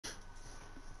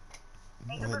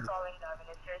Thank you for calling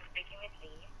Dominos. You're speaking with Lee.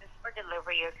 This is for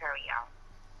delivery or carry out.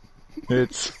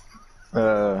 It's,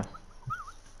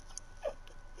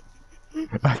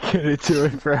 I couldn't do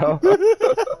it, bro. Do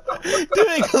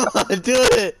it, come on, do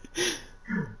it!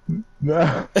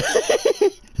 No.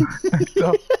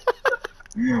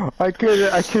 I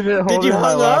couldn't hold Did you in my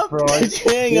hang laugh, up? bro. Did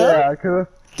you hang yeah, up?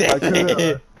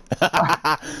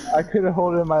 I couldn't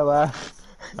hold in my laugh.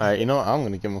 Alright, you know what? I'm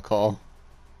gonna give him a call.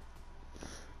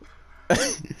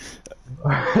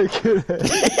 I couldn't.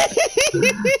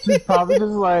 She's probably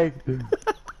just like,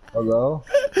 hello?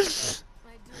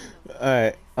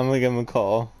 Alright, I'm gonna give him a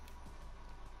call.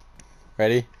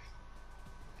 Ready?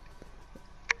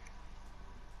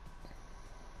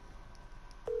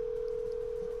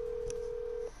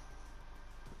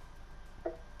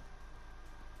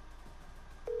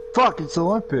 Fuck, it's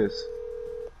Olympus.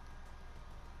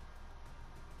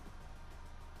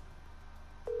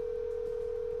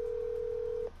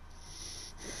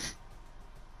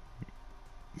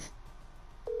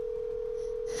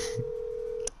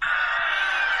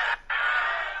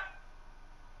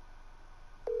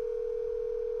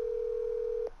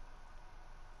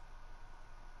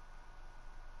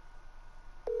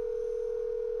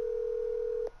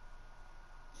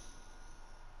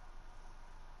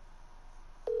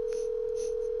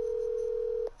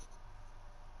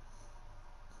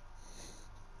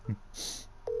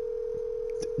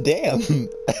 Damn!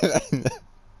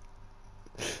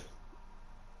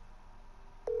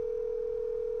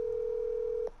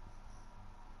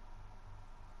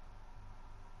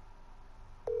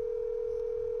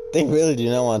 They really do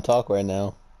not want to talk right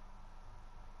now.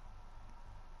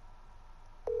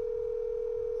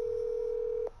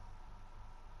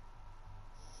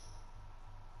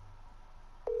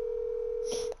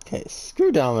 Okay,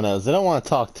 screw Domino's. They don't want to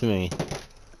talk to me.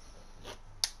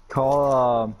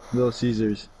 Call, Little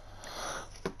Caesars.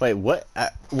 Wait, what?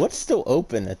 What's still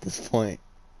open at this point?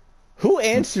 Who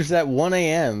answers at 1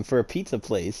 a.m. for a pizza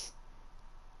place?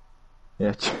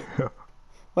 Yeah, true.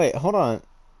 Wait, hold on.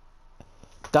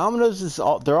 Domino's is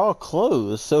they're all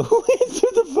closed, so who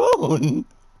answered the phone?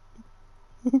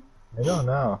 I don't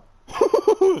know.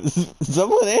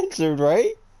 Someone answered,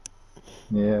 right?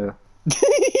 Yeah.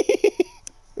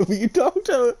 You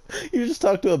just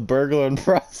talked to a burglar in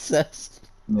process.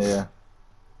 Yeah.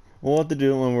 We'll have to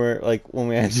do it when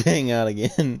we actually hang out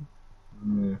again.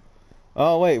 Yeah.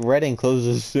 Oh wait, Reading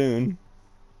closes soon.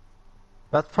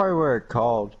 That's probably where it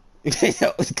called. It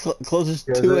closes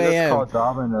Yeah, 2 It's a.m. called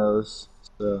Domino's,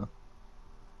 so.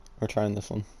 We're trying this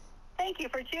one. Thank you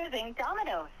for choosing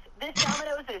Dominos. This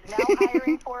Dominos is now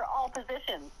hiring for all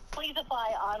positions. Please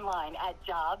apply online at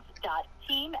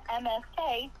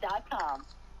jobs.teammsk.com.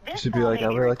 It should be like, I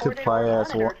would like to apply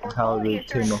as how to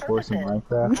tame a horse in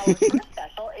Minecraft. Our first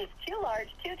special is 2 large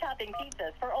 2-topping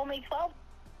pizzas for only $12.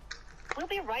 We'll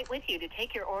be right with you to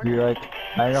take your order. Be like,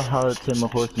 I know how to tame a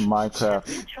horse in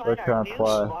Minecraft. Where can I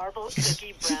apply? Marble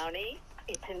cookie brownie?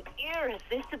 It's an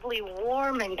irresistibly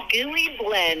warm and gooey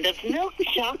blend of milk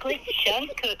chocolate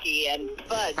chunk cookie and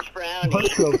fudge brownie.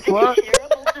 What the fuck? This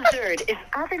shareable dessert is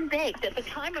oven baked at the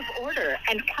time of order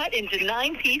and cut into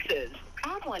 9 pieces.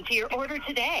 Add one to your order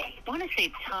today. Want to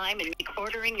save time and make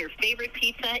ordering your favorite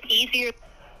pizza easier?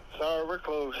 Sorry, we're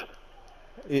closed.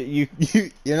 You're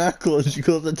not closed. You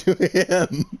close at 2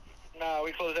 a.m. Nah,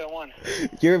 we closed at 1.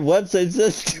 Your website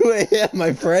says 2 a.m.,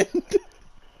 my friend.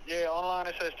 Yeah, online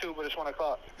it says 2, but it's 1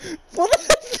 o'clock. Well,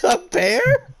 that's not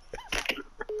fair.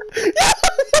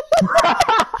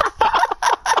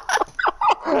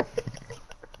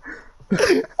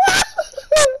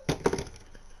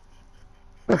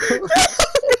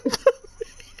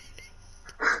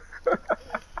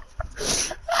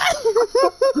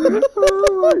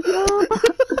 Oh my god.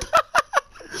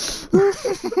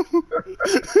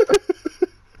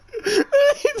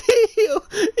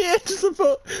 Yeah,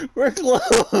 suppose we're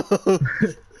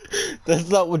closed. That's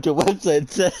not what your website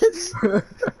says.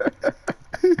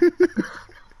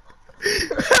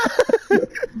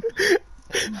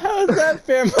 How is that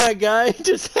fair, my guy? He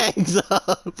just hangs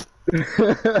up.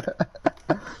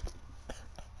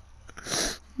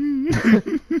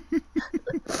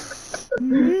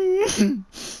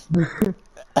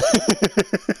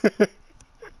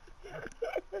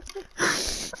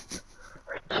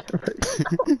 I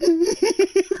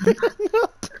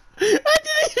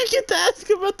didn't even get to ask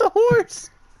about the horse.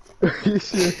 You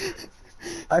should.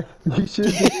 You should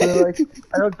just be like,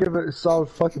 I don't give a solid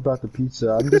fuck about the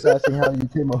pizza. I'm just asking how you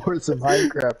tame a horse in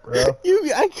Minecraft, bro.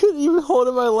 I couldn't even hold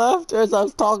in my laughter as I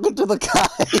was talking to the guy.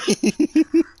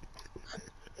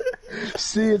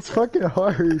 See, it's fucking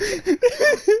hard.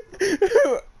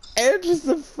 answers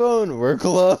the phone. We're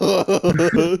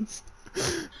closed.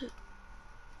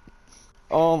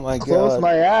 Oh my god. Close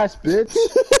my ass, bitch.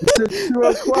 It's 2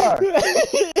 o'clock.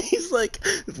 He's like,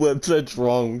 website's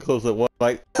wrong. Close it.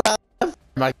 Like,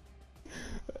 my.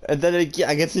 And then I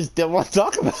guess he just didn't want to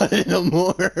talk about it no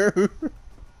more.